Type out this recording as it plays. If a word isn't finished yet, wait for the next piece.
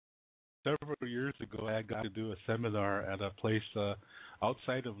several years ago, I got to do a seminar at a place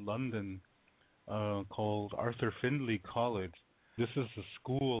outside of London called Arthur Findlay College. This is a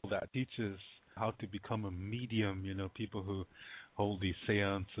school that teaches how to become a medium, people who hold these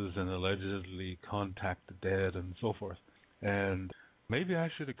seances and allegedly contact the dead and so forth. And maybe I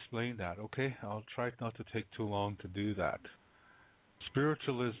should explain that, okay? I'll try not to take too long to do that.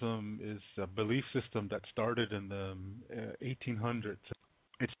 Spiritualism is a belief system that started in the 1800s.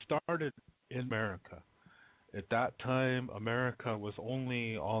 It started in America. At that time, America was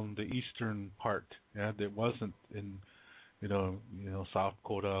only on the eastern part. Yeah, it wasn't in, South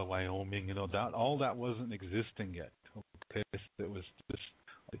Dakota, Wyoming. That all that wasn't existing yet. Okay, so it was just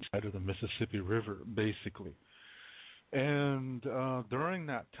outside of the Mississippi River, basically. And during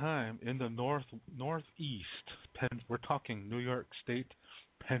that time, in the northeast, we're talking New York State,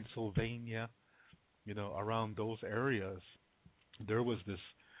 Pennsylvania, around those areas, there was this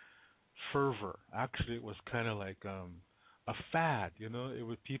fervor. Actually, it was kind of like a fad. It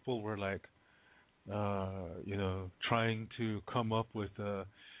was people were like, trying to come up with the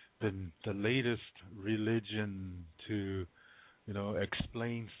latest religion to,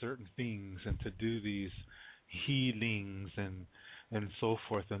 explain certain things and to do these healings and so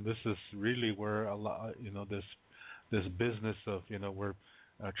forth. And this is really where a lot, this business of, where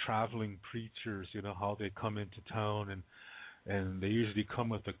traveling preachers, how they come into town and they usually come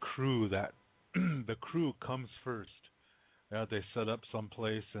with a crew that the crew comes first. Yeah, they set up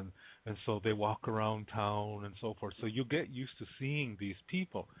someplace and so they walk around town and so forth. So you get used to seeing these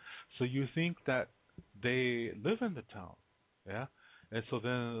people. So you think that they live in the town. Yeah. And so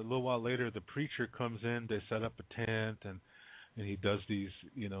then a little while later the preacher comes in, they set up a tent and he does these,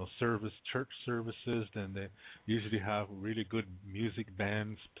 church services, and they usually have really good music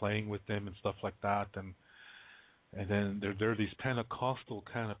bands playing with them and stuff like that. And then there are these Pentecostal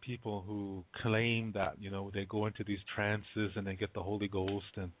kind of people who claim that, they go into these trances and they get the Holy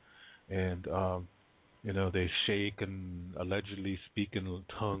Ghost and they shake and allegedly speak in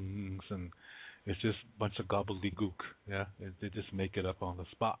tongues, and it's just a bunch of gobbledygook. Yeah, they just make it up on the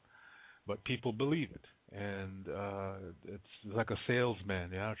spot. But people believe it, and it's like a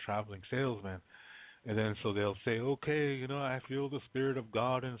salesman, a traveling salesman. And then so they'll say, okay, I feel the Spirit of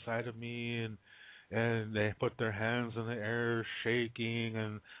God inside of me, and they put their hands in the air shaking,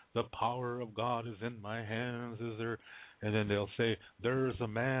 and the power of God is in my hands. And then they'll say, there's a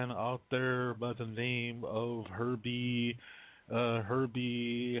man out there by the name of Herbie.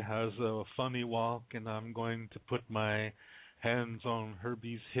 Herbie has a funny walk, and I'm going to put my hands on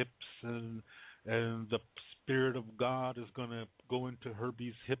Herbie's hips, and the Spirit of God is going to go into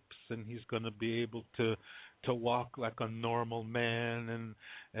Herbie's hips, and he's going to be able to walk like a normal man,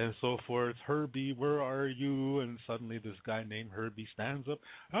 and so forth. Herbie, where are you? And suddenly this guy named Herbie stands up.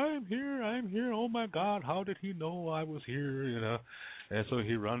 I'm here. Oh my God, how did he know I was here? And so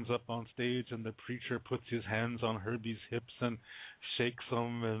he runs up on stage, and the preacher puts his hands on Herbie's hips and shakes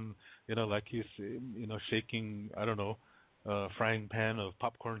them, and like he's shaking, I don't know, a frying pan of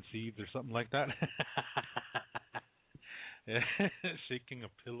popcorn seeds or something like that. Shaking a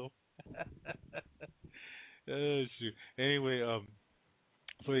pillow. Shoot. Anyway,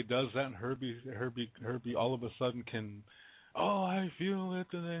 so he does that, and Herbie all of a sudden can, I feel it,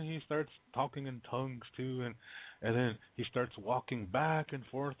 and then he starts talking in tongues too, and then he starts walking back and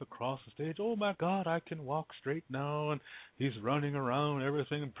forth across the stage. Oh my God, I can walk straight now, and he's running around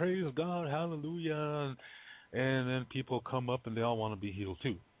everything, and praise God, hallelujah, and then people come up and they all want to be healed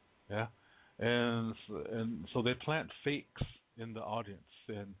too, yeah, and so they plant fakes in the audience,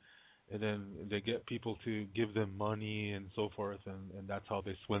 and then they get people to give them money and so forth, and that's how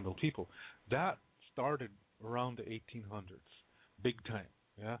they swindle people. That started around the 1800s, big time,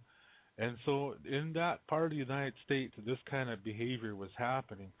 yeah. And so in that part of the United States, this kind of behavior was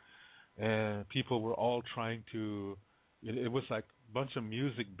happening, and people were all trying to. It was like a bunch of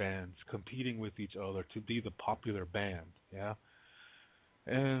music bands competing with each other to be the popular band, yeah.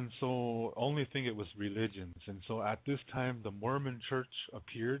 And so only thing it was religions. And so at this time the Mormon church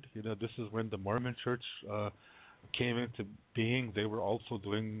appeared. This is when the Mormon church came into being. They were also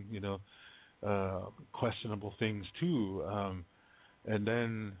doing, questionable things too. And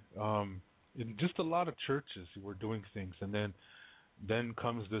then just a lot of churches were doing things. And then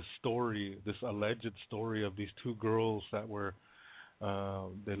comes this story, this alleged story of these two girls that were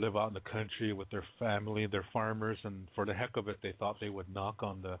they live out in the country with their family, they're farmers, and for the heck of it, they thought they would knock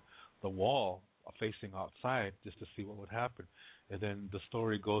on the wall facing outside just to see what would happen. And then the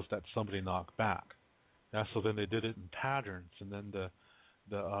story goes that somebody knocked back. Yeah, so then they did it in patterns, and then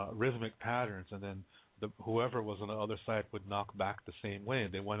the rhythmic patterns, and then whoever was on the other side would knock back the same way.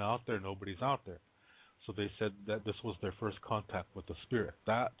 They went out there, nobody's out there. So they said that this was their first contact with the spirit.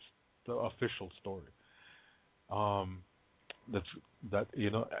 That's the official story. Um, that's that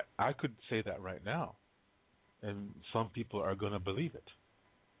I could say that right now, and some people are going to believe it.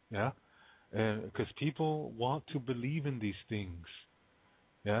 Yeah, and because people want to believe in these things.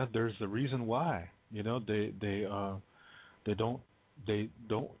 Yeah, there's a reason why. They don't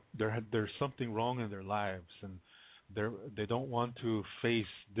there's something wrong in their lives, and they don't want to face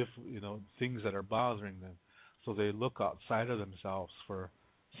things that are bothering them, so they look outside of themselves for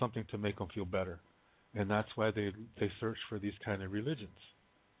something to make them feel better, and that's why they search for these kind of religions.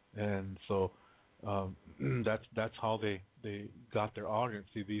 And so um, that's how they got their audience.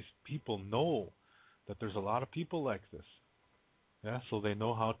 See, these people know that there's a lot of people like this. Yeah, so they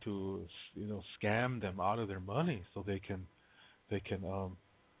know how to scam them out of their money, so they can scam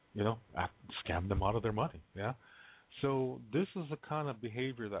them out of their money. Yeah. So this is the kind of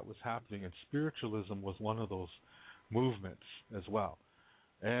behavior that was happening, and spiritualism was one of those movements as well.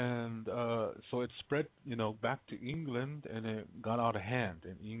 And so it spread, back to England, and it got out of hand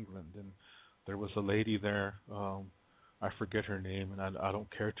in England. And there was a lady there, I forget her name, and I don't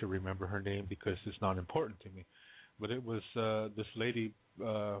care to remember her name because it's not important to me. But it was this lady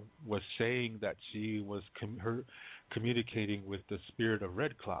was saying that she was communicating with the spirit of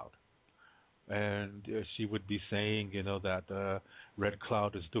Red Cloud, and she would be saying, that Red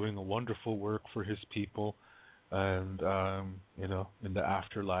Cloud is doing a wonderful work for his people, and in the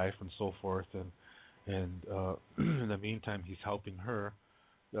afterlife and so forth, and in the meantime, he's helping her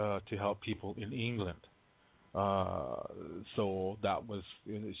to help people in England. So that was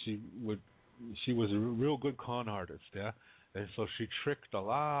she was a real good con artist, yeah, and so she tricked a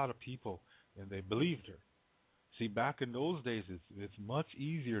lot of people, and they believed her. See, back in those days, it's much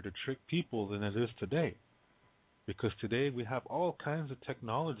easier to trick people than it is today, because today we have all kinds of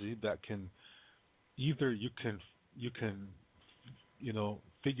technology that can either you can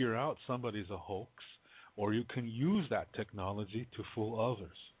figure out somebody's a hoax, or you can use that technology to fool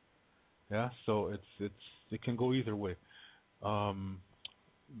others. Yeah, so it can go either way. Um,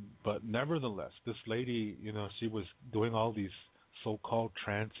 but nevertheless, this lady, she was doing all these so-called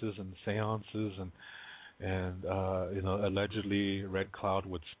trances and seances, and allegedly Red Cloud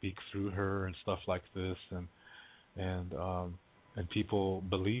would speak through her and stuff like this, and people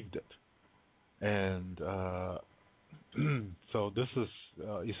believed it. And so this is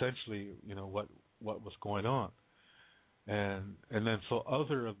essentially, what was going on. And then so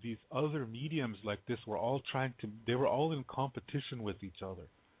other of these other mediums like this were all they were all in competition with each other.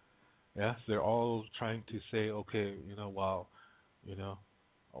 Yes, they're all trying to say, okay, you know, well,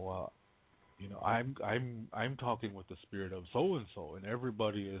 I'm talking with the spirit of so and so, and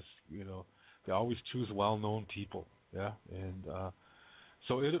everybody is, they always choose well-known people. Yeah, and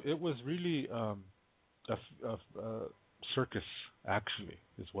so it was really a circus, actually,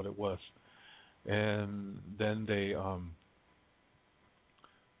 is what it was. And then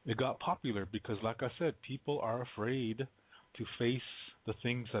it got popular because, like I said, people are afraid to face the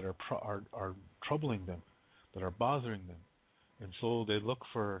things that are troubling them, that are bothering them, and so they look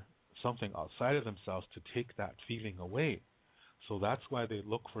for something outside of themselves to take that feeling away. So that's why they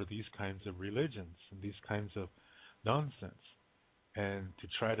look for these kinds of religions and these kinds of nonsense, and to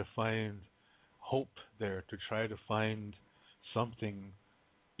try to find hope there, to try to find something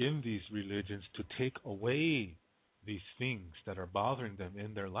in these religions to take away these things that are bothering them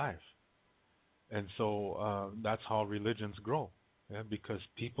in their life. And so that's how religions grow, yeah? Because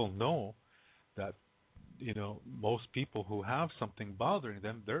people know that most people who have something bothering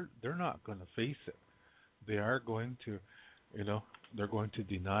them, they're not going to face it. They are going to, they're going to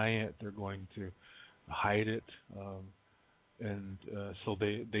deny it. They're going to hide it, and so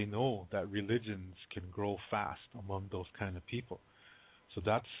they know that religions can grow fast among those kind of people. So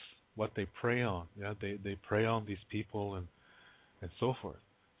that's what they prey on. Yeah, they prey on these people and so forth.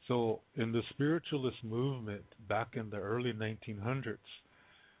 So in the spiritualist movement back in the early 1900s,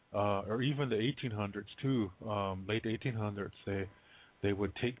 or even the 1800s too, late 1800s, they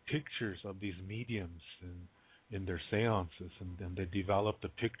would take pictures of these mediums in their seances, and then they developed the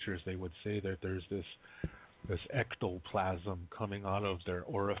pictures. They would say that there's this ectoplasm coming out of their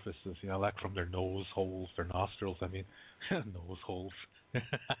orifices, like from their nose holes, their nostrils. I mean, nose holes,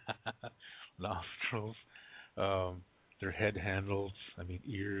 nostrils, their head handles. I mean,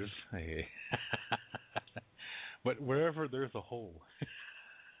 ears. Hey. But wherever there's a hole,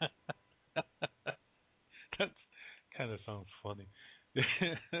 that kind of sounds funny.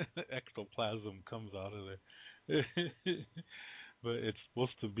 Ectoplasm comes out of there. but it's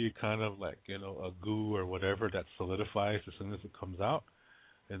supposed to be kind of like a goo or whatever that solidifies as soon as it comes out,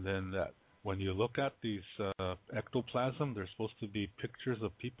 and then that when you look at these ectoplasm, there's supposed to be pictures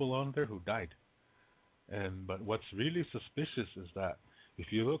of people on there who died. And but what's really suspicious is that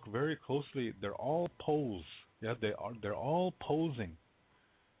if you look very closely, they're all pose. Yeah, they are. They're all posing,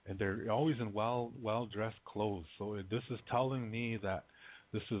 and they're always in well dressed clothes. So this is telling me that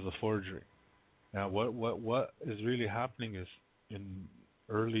this is a forgery. Now, what is really happening is in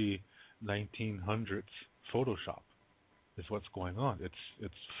early 1900s Photoshop is what's going on.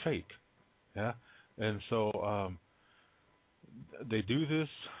 It's fake. Yeah, and so they do this,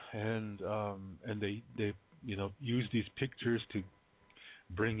 and they use these pictures to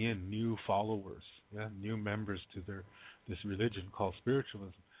bring in new followers, yeah, new members to this religion called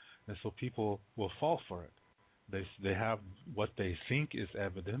spiritualism, and so people will fall for it. They have what they think is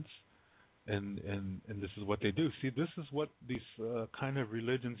evidence, and this is what they do. See, this is what these kind of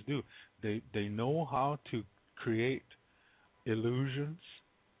religions do. They know how to create illusions,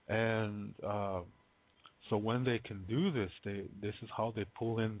 and so when they can do this, this is how they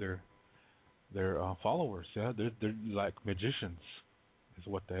pull in their followers. Yeah, they're like magicians, is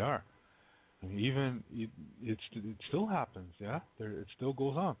what they are. I mean, even it still happens. Yeah, it still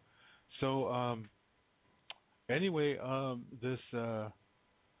goes on. So anyway, this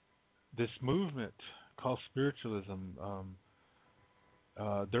movement called spiritualism.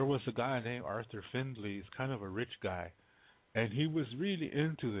 There was a guy named Arthur Findlay. He's kind of a rich guy, and he was really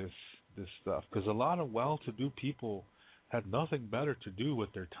into this stuff because a lot of well-to-do people had nothing better to do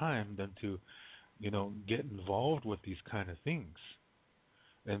with their time than to get involved with these kind of things.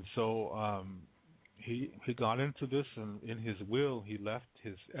 And so he got into this, and in his will he left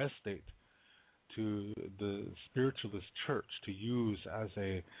his estate to the spiritualist church to use as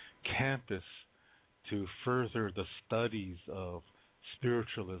a campus to further the studies of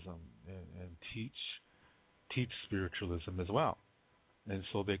spiritualism and teach spiritualism as well. And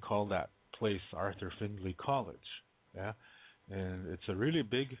so they call that place Arthur Findlay College. Yeah, and it's a really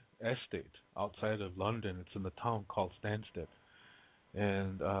big estate outside of London. It's in the town called Stansted.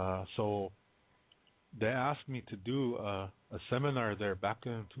 And so they asked me to do a seminar there back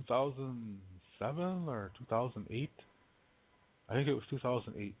in 2007 or 2008. I think it was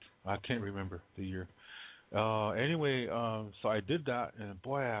 2008. I can't remember the year. Anyway, so I did that, and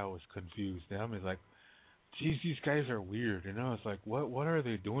boy, I was confused. I mean, like, geez, these guys are weird. It's like, what are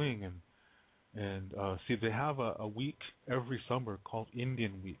they doing? And see, they have a week every summer called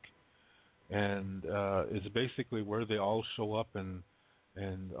Indian Week, and it's basically where they all show up and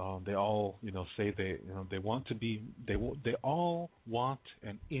they all say they want to be they all want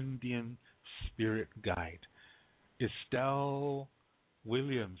an Indian spirit guide. Estelle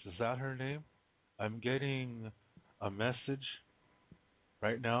Williams, is that her name? I'm getting a message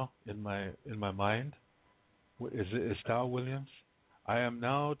right now in my mind. Is it Estelle Williams? I am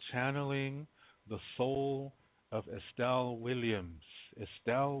now channeling the soul of Estelle Williams.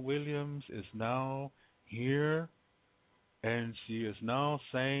 Estelle Williams is now here, and she is now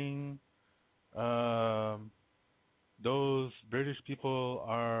saying those British people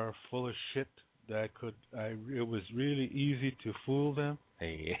are full of shit. It was really easy to fool them.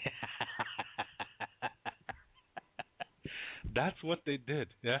 Hey. That's what they did,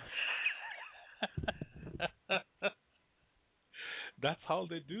 yeah. That's how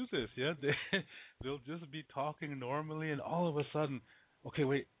they do this, yeah. They'll just be talking normally, and all of a sudden, okay,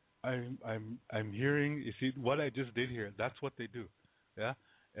 wait, I'm hearing. You see what I just did here? That's what they do, yeah.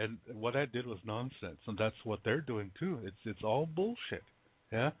 And what I did was nonsense, and that's what they're doing too. It's all bullshit,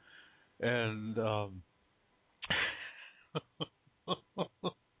 yeah. And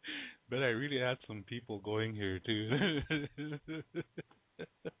but I really had some people going here too.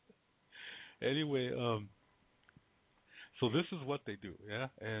 Anyway, so this is what they do, yeah,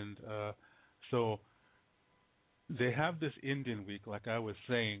 and so they have this Indian week, like I was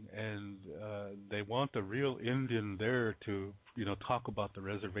saying, and they want the real Indian there to, talk about the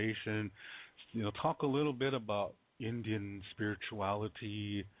reservation, talk a little bit about Indian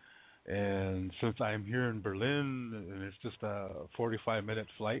spirituality. And since I'm here in Berlin, and it's just a 45-minute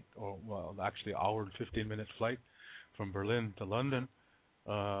flight, or well, actually, hour and 15-minute flight from Berlin to London,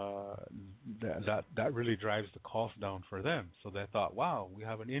 that really drives the cost down for them. So they thought, wow, we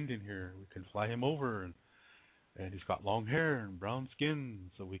have an Indian here, we can fly him over, and he's got long hair and brown skin,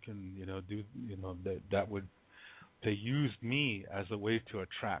 so we can, do, that would. They used me as a way to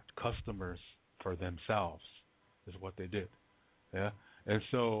attract customers for themselves, is what they did. Yeah, and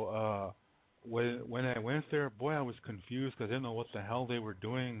so when I went there, boy, I was confused because I didn't know what the hell they were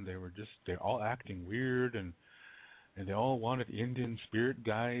doing. They're all acting weird, and and they all wanted Indian spirit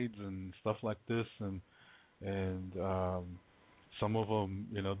guides and stuff like this, and some of them,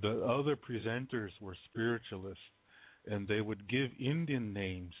 the other presenters were spiritualists, and they would give Indian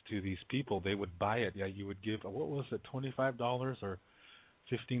names to these people. They would buy it. Yeah, you would give, what was it, $25 or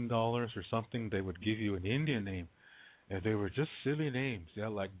 $15 or something. They would give you an Indian name, and they were just silly names. Yeah,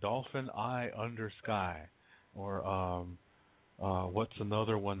 like Dolphin Eye Under Sky, or what's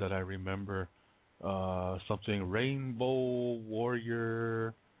another one that I remember? Something Rainbow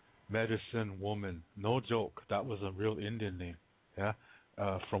Warrior Medicine Woman. No joke, that was a real Indian name. Yeah,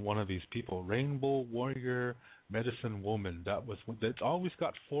 from one of these people. Rainbow Warrior Medicine Woman. That was. It's always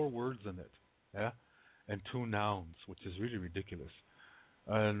got 4 words in it. Yeah, and 2 nouns, which is really ridiculous.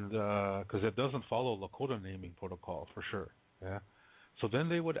 And because it doesn't follow Lakota naming protocol for sure. Yeah. So then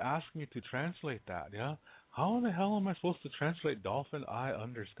they would ask me to translate that. Yeah. How in the hell am I supposed to translate Dolphin Eye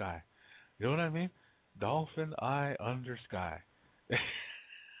Under Sky? You know what I mean? Dolphin Eye Under Sky.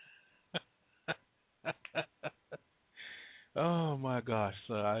 Oh my gosh!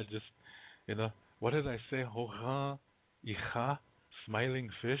 So I just, what did I say? Hoha, iha, smiling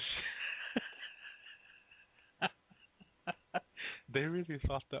fish. They really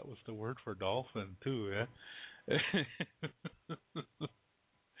thought that was the word for dolphin too, yeah.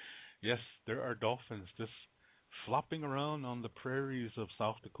 Yes, there are dolphins just flopping around on the prairies of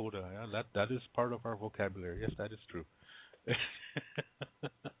South Dakota. Yeah, that is part of our vocabulary. Yes, that is true.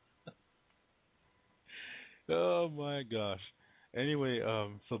 Oh my gosh. Anyway,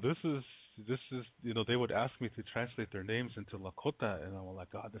 so this is they would ask me to translate their names into Lakota, and I was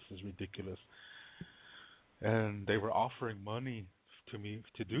like, God, this is ridiculous. And they were offering money to me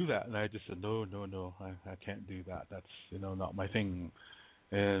to do that, and I just said, no, no, no, I can't do that. That's not my thing.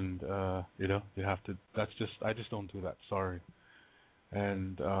 And you have to. That's just I just don't do that. Sorry.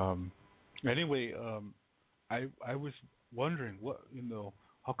 And anyway, I was wondering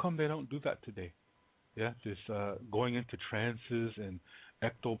how come they don't do that today? Yeah, this going into trances and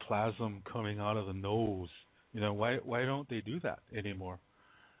ectoplasm coming out of the nose. Why don't they do that anymore?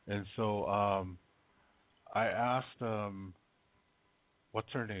 And so I asked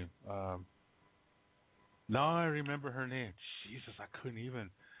what's her name? Now I remember her name. Jesus, I couldn't even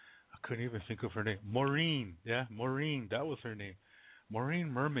think of her name. Maureen, yeah, Maureen, that was her name. Maureen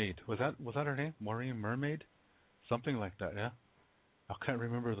Mermaid. Was that her name? Maureen Mermaid? Something like that, yeah. I can't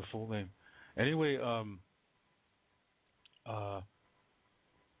remember the full name. Anyway, uh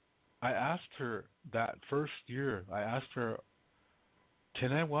I asked her that first year, I asked her,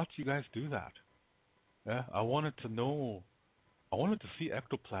 "Can I watch you guys do that?" Yeah, I wanted to know. I wanted to see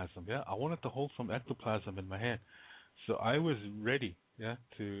ectoplasm. Yeah, I wanted to hold some ectoplasm in my hand. So I was ready. Yeah,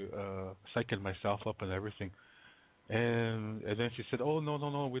 to psychen myself up and everything. And then she said, "Oh no, no,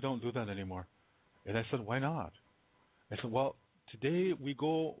 no, we don't do that anymore." And I said, "Why not?" I said, "Well, today we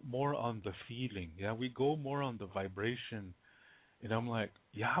go more on the feeling. Yeah, we go more on the vibration." And I'm like,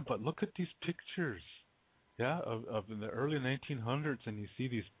 "Yeah, but look at these pictures. Yeah, of in the early 1900s, and you see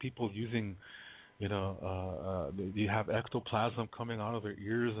these people using, you have ectoplasm coming out of their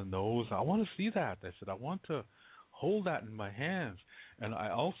ears and nose. I want to see that." I said, "I want to hold that in my hands." And I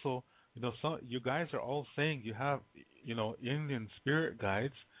also, some you guys are all saying you have, Indian spirit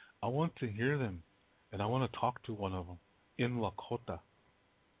guides. I want to hear them, and I want to talk to one of them in Lakota.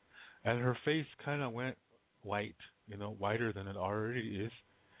 And her face kind of went white, whiter than it already is,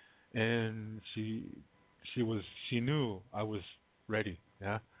 and she knew I was ready,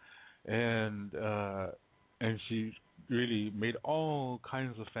 yeah, and she really made all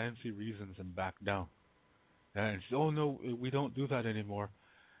kinds of fancy reasons and backed down. And she said, "Oh no, we don't do that anymore."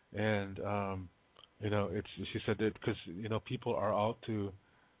 And it's she said that because people are out to,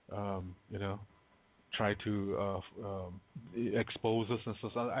 try to expose us and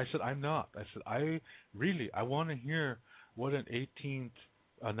stuff. I said, "I'm not." I said, I want to hear what an 18th,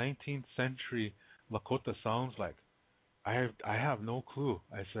 19th century Lakota sounds like. I have no clue.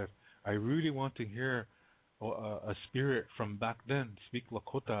 I said, "I really want to hear a spirit from back then speak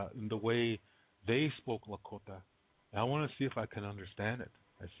Lakota in the way they spoke Lakota. And I want to see if I can understand it."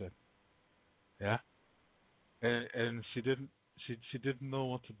 I said, "Yeah." And she didn't know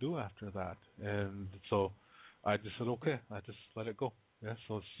what to do after that. And so I just said, "Okay." I just let it go. Yeah.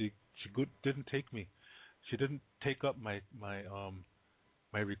 So she didn't take me. She didn't take up my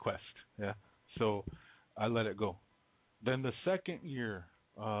request. Yeah. So I let it go. Then the second year,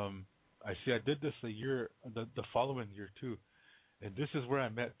 I did this the following year too, and this is where I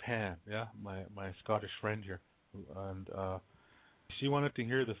met Pam. Yeah, my Scottish friend here, and she wanted to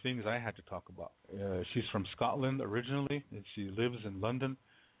hear the things I had to talk about. She's from Scotland originally, and she lives in London,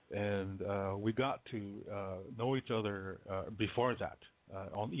 and we got to know each other before that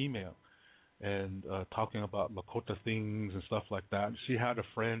on email and talking about Lakota things and stuff like that. She had a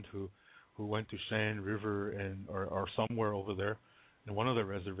friend who went to Cheyenne River and or somewhere over there in one of the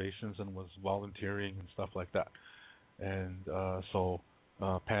reservations and was volunteering and stuff like that. And so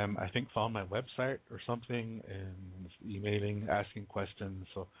Pam, I think, found my website or something and was emailing, asking questions.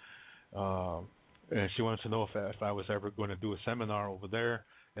 So and she wanted to know if I was ever going to do a seminar over there,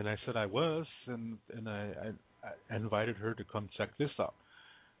 and I said I was, and I invited her to come check this out,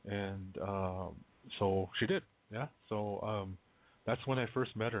 and so she did, yeah. So that's when I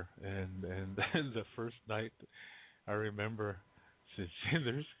first met her, and the first night I remember,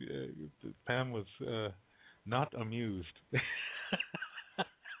 there's Pam was not amused.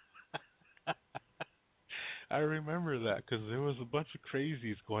 I remember that because there was a bunch of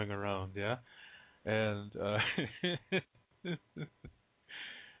crazies going around, yeah. And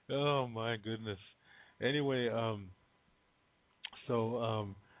oh my goodness. Anyway, so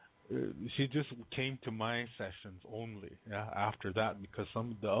she just came to my sessions only, yeah, after that because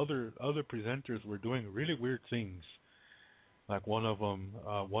some of the other presenters were doing really weird things. Like one of them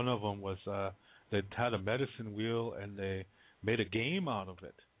was they had a medicine wheel and they made a game out of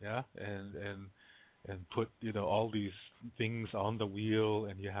it, yeah, and put all these things on the wheel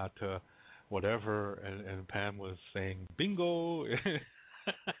and you had to whatever, and Pam was saying bingo.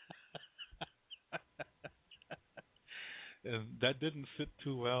 And that didn't sit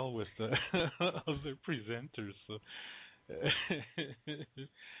too well with the other presenters, so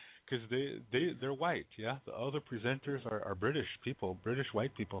because they're white, yeah. The other presenters are British people, British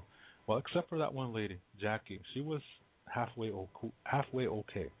white people. Well, except for that one lady, Jackie. She was halfway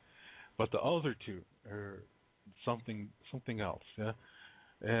okay, but the other two are something else, yeah.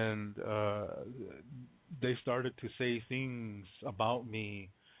 And they started to say things about me,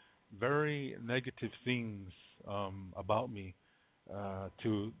 very negative things about me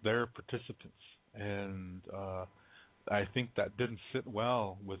to their participants, and I think that didn't sit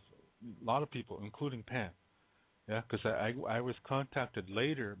well with a lot of people, including Pam. Yeah, because I was contacted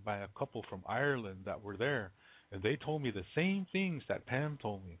later by a couple from Ireland that were there, and they told me the same things that Pam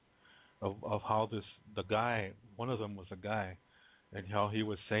told me of how the guy, one of them was a guy, and how he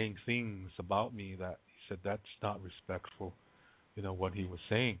was saying things about me that he said that's not respectful, what he was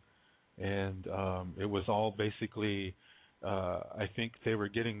saying, and it was all basically. I think they were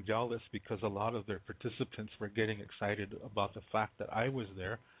getting jealous because a lot of their participants were getting excited about the fact that I was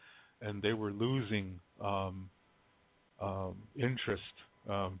there, and they were losing interest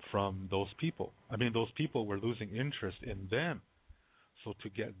from those people. I mean, those people were losing interest in them. So to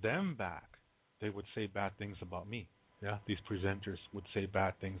get them back, they would say bad things about me. Yeah, these presenters would say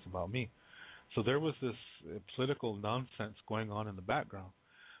bad things about me. So there was this political nonsense going on in the background.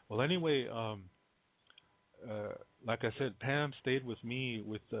 Well, anyway, like I said, Pam stayed with me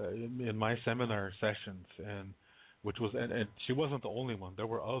in my seminar sessions, and which was and she wasn't the only one. There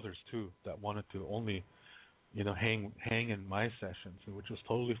were others too that wanted to only hang in my sessions, which was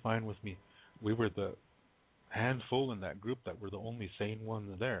totally fine with me. We were the handful in that group that were the only sane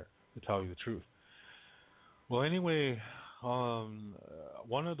ones there, to tell you the truth. Well, anyway,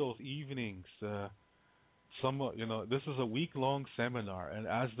 one of those evenings, this is a week-long seminar, and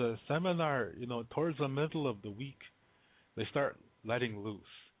as the seminar, towards the middle of the week, they start letting loose.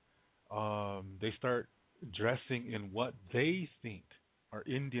 They start dressing in what they think are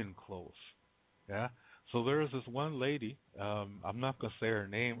Indian clothes. Yeah. So there was this one lady. I'm not gonna say her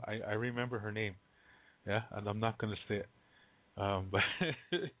name. I remember her name. Yeah, and I'm not gonna say it. But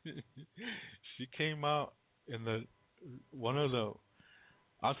she came out in one of the.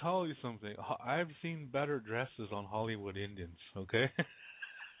 I'll tell you something. I've seen better dresses on Hollywood Indians. Okay.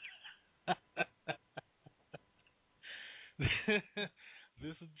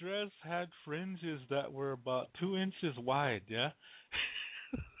 This dress had fringes that were about 2 inches wide. Yeah.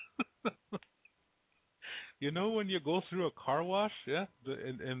 When you go through a car wash, yeah,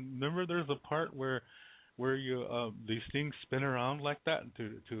 and remember there's a part where you these things spin around like that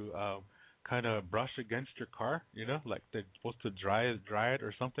to kind of brush against your car, like they're supposed to dry it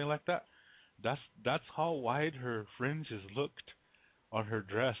or something like that. That's how wide her fringes looked on her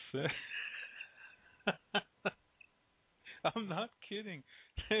dress. I'm not kidding.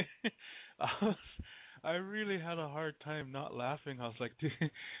 I really had a hard time not laughing. I was like,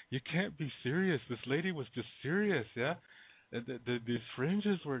 dude, you can't be serious. This lady was just serious, yeah? These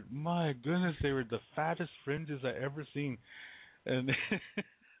fringes were, my goodness, they were the fattest fringes I ever seen. And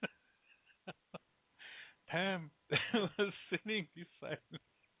Pam was sitting beside me.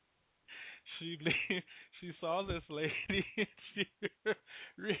 she saw this lady and she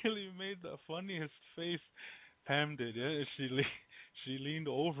really made the funniest face. Pam did, yeah. She leaned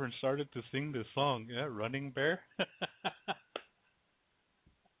over and started to sing this song, yeah, Running Bear.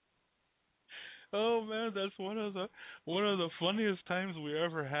 Oh man, that's one of the funniest times we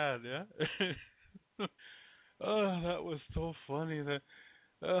ever had, yeah. Oh, that was so funny. That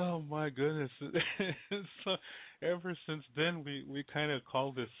oh my goodness. So ever since then, we kind of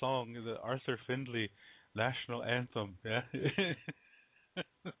call this song the Arthur Findlay national anthem. Yeah.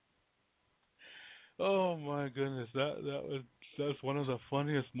 Oh my goodness, that's one of the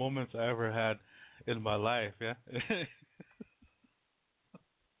funniest moments I ever had in my life. Yeah.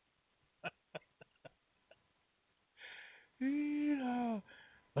 Yeah.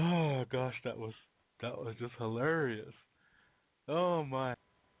 Oh gosh, that was just hilarious. Oh my.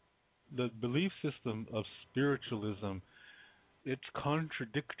 The belief system of spiritualism, it's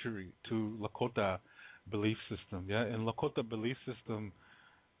contradictory to Lakota belief system. Yeah, in Lakota belief system,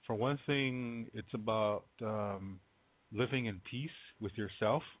 for one thing, it's about living in peace with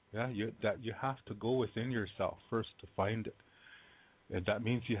yourself. Yeah, that you have to go within yourself first to find it, and that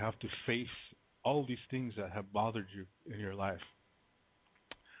means you have to face all these things that have bothered you in your life.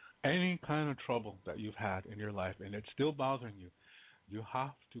 Any kind of trouble that you've had in your life, and it's still bothering you, you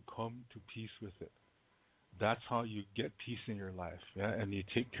have to come to peace with it. That's how you get peace in your life, yeah? And you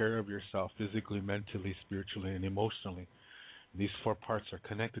take care of yourself physically, mentally, spiritually, and emotionally. These four parts are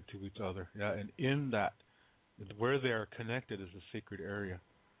connected to each other, yeah? And in that, where they are connected is a sacred area,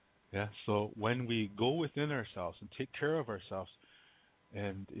 yeah? So when we go within ourselves and take care of ourselves,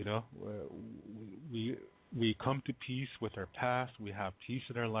 and we we come to peace with our past, we have peace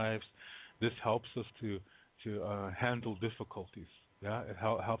in our lives. This helps us to handle difficulties, yeah? It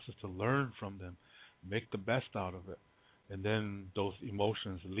helps us to learn from them, make the best out of it, and then those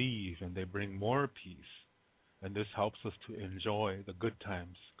emotions leave and they bring more peace. And this helps us to enjoy the good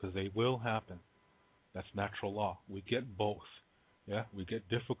times because they will happen. That's natural law. We get both. Yeah, we get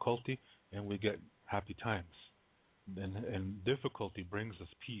difficulty and we get happy times. And difficulty brings us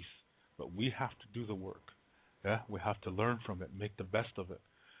peace, but we have to do the work. Yeah, we have to learn from it, make the best of it,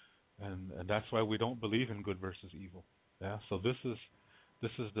 and that's why we don't believe in good versus evil. Yeah, so this is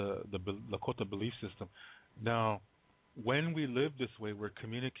the Lakota belief system. Now, when we live this way, we're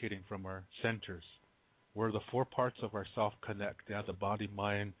communicating from our centers, where the four parts of our self connect. Yeah, the body,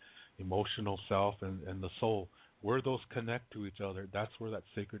 mind, emotional self, and the soul. Where those connect to each other, that's where that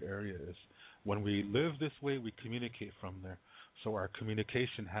sacred area is. When we live this way, we communicate from there. So our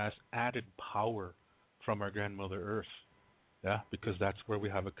communication has added power from our grandmother Earth. Yeah, because that's where we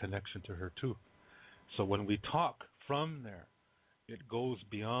have a connection to her too. So when we talk from there, it goes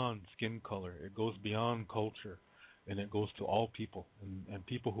beyond skin color, it goes beyond culture, and it goes to all people. And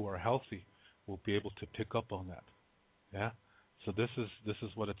people who are healthy will be able to pick up on that. Yeah. So this is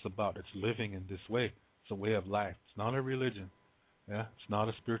what it's about. It's living in this way. It's a way of life. It's not a religion. Yeah. It's not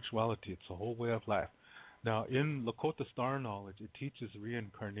a spirituality. It's a whole way of life. Now, in Lakota Star knowledge, it teaches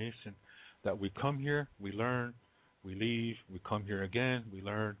reincarnation. That we come here, we learn, we leave, we come here again, we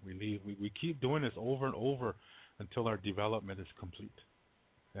learn, we leave. We keep doing this over and over until our development is complete.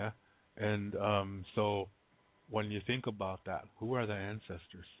 Yeah. And so when you think about that, who are the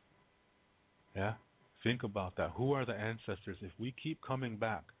ancestors? Yeah. Think about that. Who are the ancestors? If we keep coming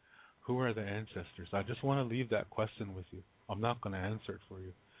back, who are the ancestors? I just want to leave that question with you. I'm not going to answer it for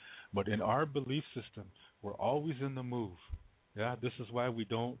you. But in our belief system, we're always in the move. Yeah. This is why we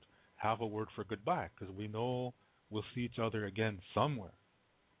don't have a word for goodbye, because we know we'll see each other again somewhere.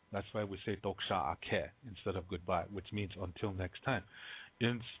 That's why we say Doksha Ake instead of goodbye, which means until next time.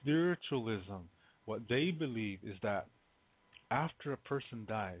 In spiritualism, what they believe is that after a person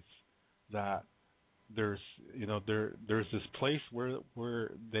dies, that there's there's this place where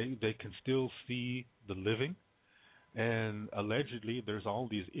they can still see the living, and allegedly there's all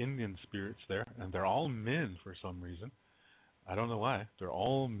these Indian spirits there, and they're all men for some reason. I don't know why. They're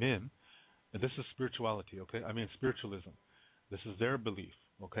all men. And this is spirituality, okay? I mean spiritualism. This is their belief,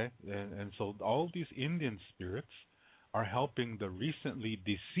 okay? And so all these Indian spirits are helping the recently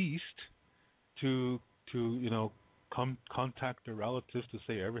deceased to come contact their relatives to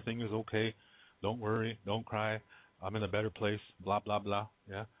say everything is okay, don't worry, don't cry, I'm in a better place, blah blah blah,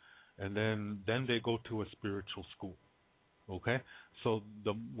 yeah. And then they go to a spiritual school, okay? So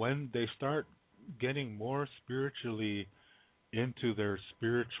when they start getting more spiritually into their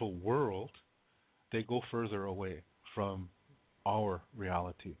spiritual world, they go further away from our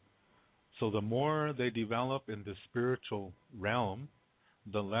reality. So the more they develop in the spiritual realm,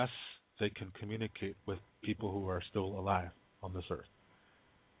 the less they can communicate with people who are still alive on this earth.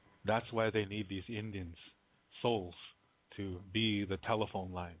 That's why they need these Indians, souls, to be the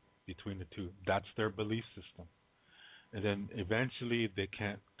telephone line between the two. That's their belief system. And then eventually they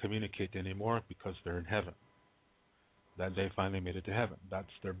can't communicate anymore because they're in heaven. That they finally made it to heaven. That's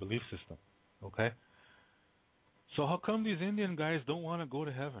their belief system. Okay? So how come these Indian guys don't want to go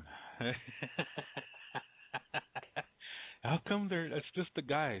to heaven? How come it's just the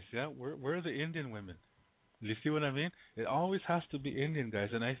guys? Yeah, where are the Indian women? Do you see what I mean? It always has to be Indian guys,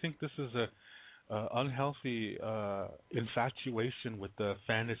 and I think this is a unhealthy infatuation with the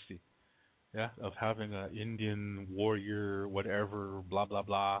fantasy, yeah, of having an Indian warrior, whatever, blah blah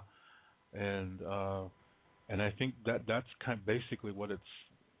blah, and and I think that's kind of basically what it's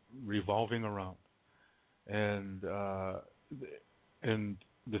revolving around, and and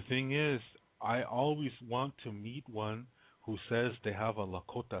the thing is, I always want to meet one who says they have a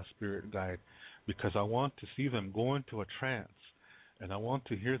Lakota spirit guide because I want to see them go into a trance and I want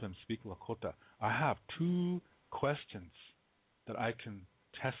to hear them speak Lakota. I have two questions that I can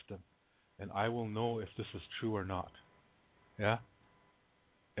test them and I will know if this is true or not. Yeah?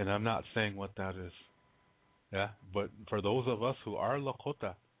 And I'm not saying what that is. Yeah? But for those of us who are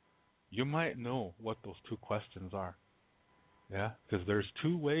Lakota, you might know what those two questions are. Yeah? Because there's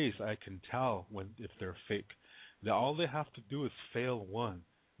two ways I can tell if they're fake. All they have to do is fail one,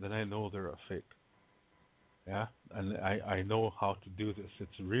 then I know they're a fake. Yeah, and I know how to do this.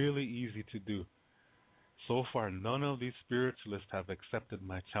 It's really easy to do. So far, none of these spiritualists have accepted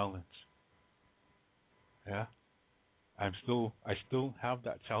my challenge. Yeah, I still have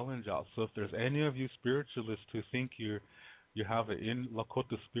that challenge out. So if there's any of you spiritualists who think you have an in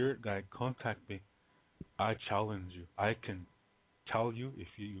Lakota spirit guide, contact me. I challenge you. I can tell you if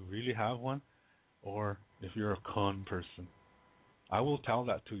you really have one, or if you're a con person. I will tell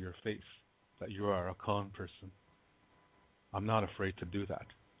that to your face that you are a con person. I'm not afraid to do that.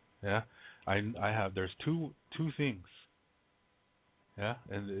 Yeah, there's two things. Yeah,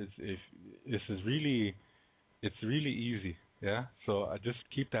 and it's really easy. Yeah, so I just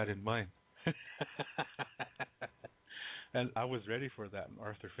keep that in mind. And I was ready for that in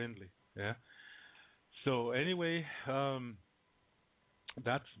Arthur Findlay. Yeah. So anyway,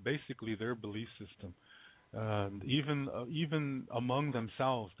 that's basically their belief system. Even among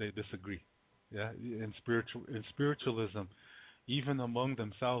themselves, they disagree. Yeah, in spiritualism, even among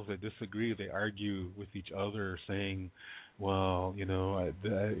themselves, they disagree. They argue with each other, saying, "Well,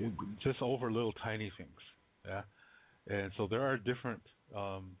 just over little tiny things." Yeah, and so there are different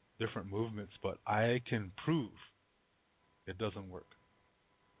movements, but I can prove it doesn't work.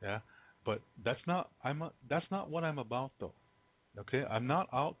 Yeah, but that's not what I'm about, though. Okay, I'm not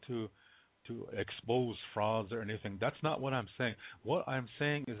out to expose frauds or anything. That's not what I'm saying. What I'm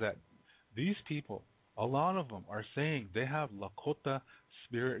saying is that these people, a lot of them, are saying they have Lakota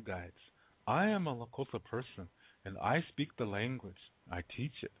spirit guides. I am a Lakota person, and I speak the language. I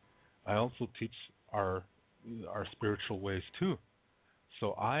teach it. I also teach our spiritual ways too.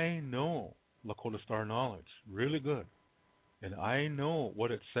 So I know Lakota Star knowledge really good, and I know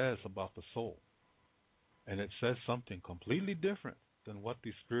what it says about the soul, and it says something completely different than what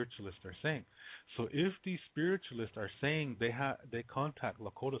these spiritualists are saying. So if these spiritualists are saying they contact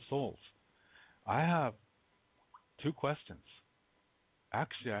Lakota souls, I have two questions.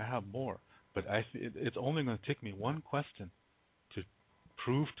 Actually, I have more, but it's only going to take me one question to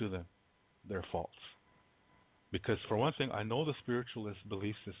prove to them they're false. Because for one thing, I know the spiritualist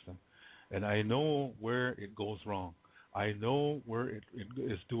belief system, and I know where it goes wrong. I know where it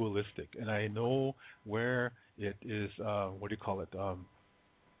is dualistic, and I know where it is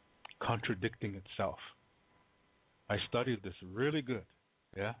contradicting itself. I studied this really good,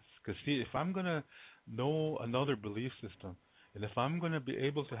 yeah. Because see, if I'm gonna know another belief system, and if I'm gonna be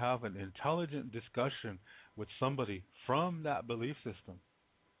able to have an intelligent discussion with somebody from that belief system,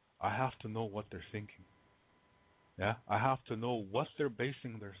 I have to know what they're thinking. Yeah, I have to know what they're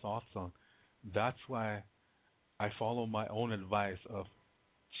basing their thoughts on. That's why I follow my own advice of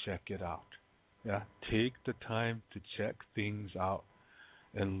check it out. Yeah, take the time to check things out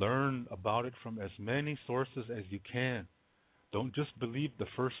and learn about it from as many sources as you can. Don't just believe the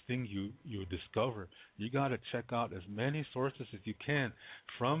first thing you discover. You got to check out as many sources as you can.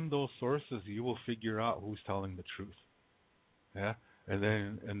 From those sources, you will figure out who's telling the truth. Yeah, and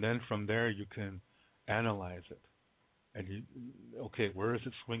then from there you can analyze it. And okay, where is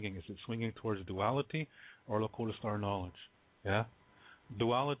it swinging? Is it swinging towards duality or Lakota Star knowledge? Yeah,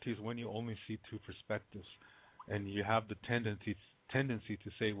 duality is when you only see two perspectives, and you have the tendency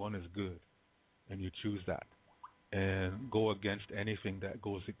to say one is good, and you choose that. and go against anything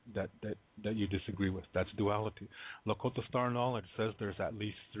that you disagree with. That's duality. Lakota Star Knowledge says there's at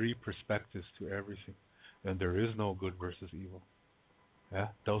least three perspectives to everything, and there is no good versus evil. Yeah,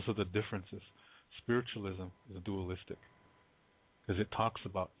 those are the differences. Spiritualism is dualistic because it talks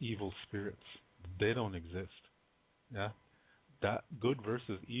about evil spirits. They don't exist. Yeah, that good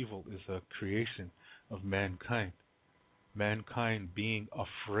versus evil is a creation of mankind. Mankind being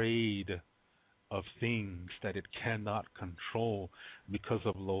afraid of things that it cannot control because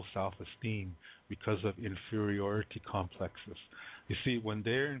of low self-esteem, because of inferiority complexes. You see, when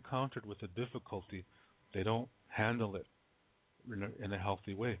they're encountered with a difficulty, they don't handle it in a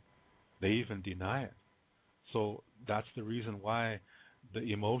healthy way. They even deny it. So that's the reason why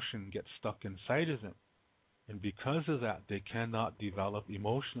the emotion gets stuck inside of them. And because of that, they cannot develop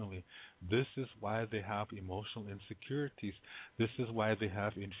emotionally. This is why they have emotional insecurities. This is why they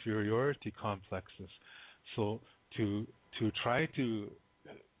have inferiority complexes. So to try to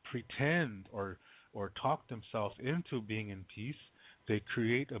pretend or talk themselves into being in peace, they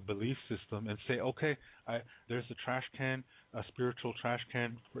create a belief system and say, okay, there's a trash can, a spiritual trash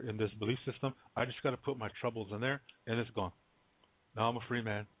can in this belief system. I just got to put my troubles in there, and it's gone. Now I'm a free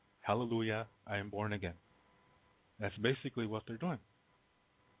man. Hallelujah, I am born again. That's basically what they're doing.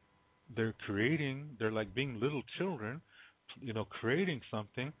 They're like being little children, creating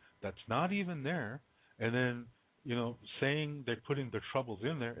something that's not even there, and then, saying they're putting their troubles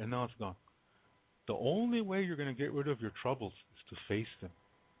in there, and now it's gone. The only way you're going to get rid of your troubles is to face them,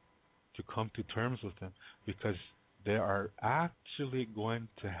 to come to terms with them, because they are actually going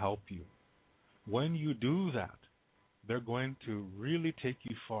to help you. When you do that, they're going to really take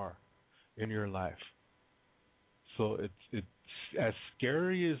you far in your life. So it's as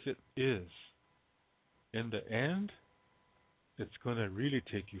scary as it is. In the end, it's going to really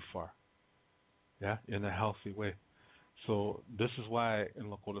take you far. Yeah, in a healthy way. So this is why in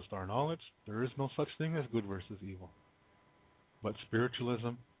Lakota Star Knowledge, there is no such thing as good versus evil. But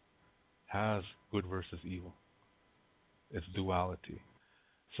spiritualism has good versus evil. It's duality.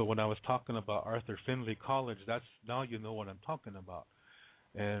 So when I was talking about Arthur Findlay College, that's now you know what I'm talking about.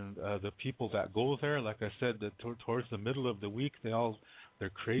 And the people that go there, like I said, towards the middle of the week, their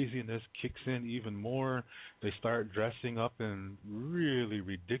craziness kicks in even more. They start dressing up in really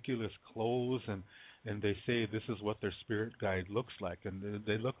ridiculous clothes, and they say this is what their spirit guide looks like, and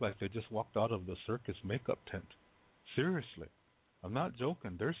they look like they just walked out of the circus makeup tent. Seriously, I'm not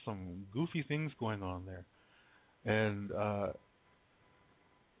joking. There's some goofy things going on there, and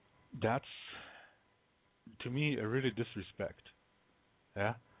that's, to me, a really disrespect.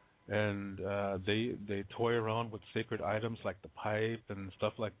 Yeah, and they toy around with sacred items like the pipe and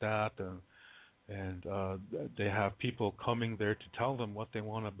stuff like that, and they have people coming there to tell them what they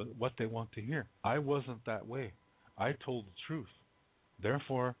want to hear. I wasn't that way. I told the truth.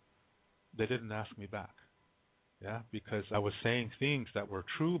 Therefore, they didn't ask me back. Yeah, because I was saying things that were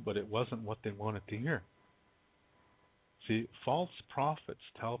true, but it wasn't what they wanted to hear. See, false prophets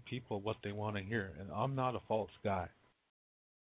tell people what they want to hear, and I'm not a false guy.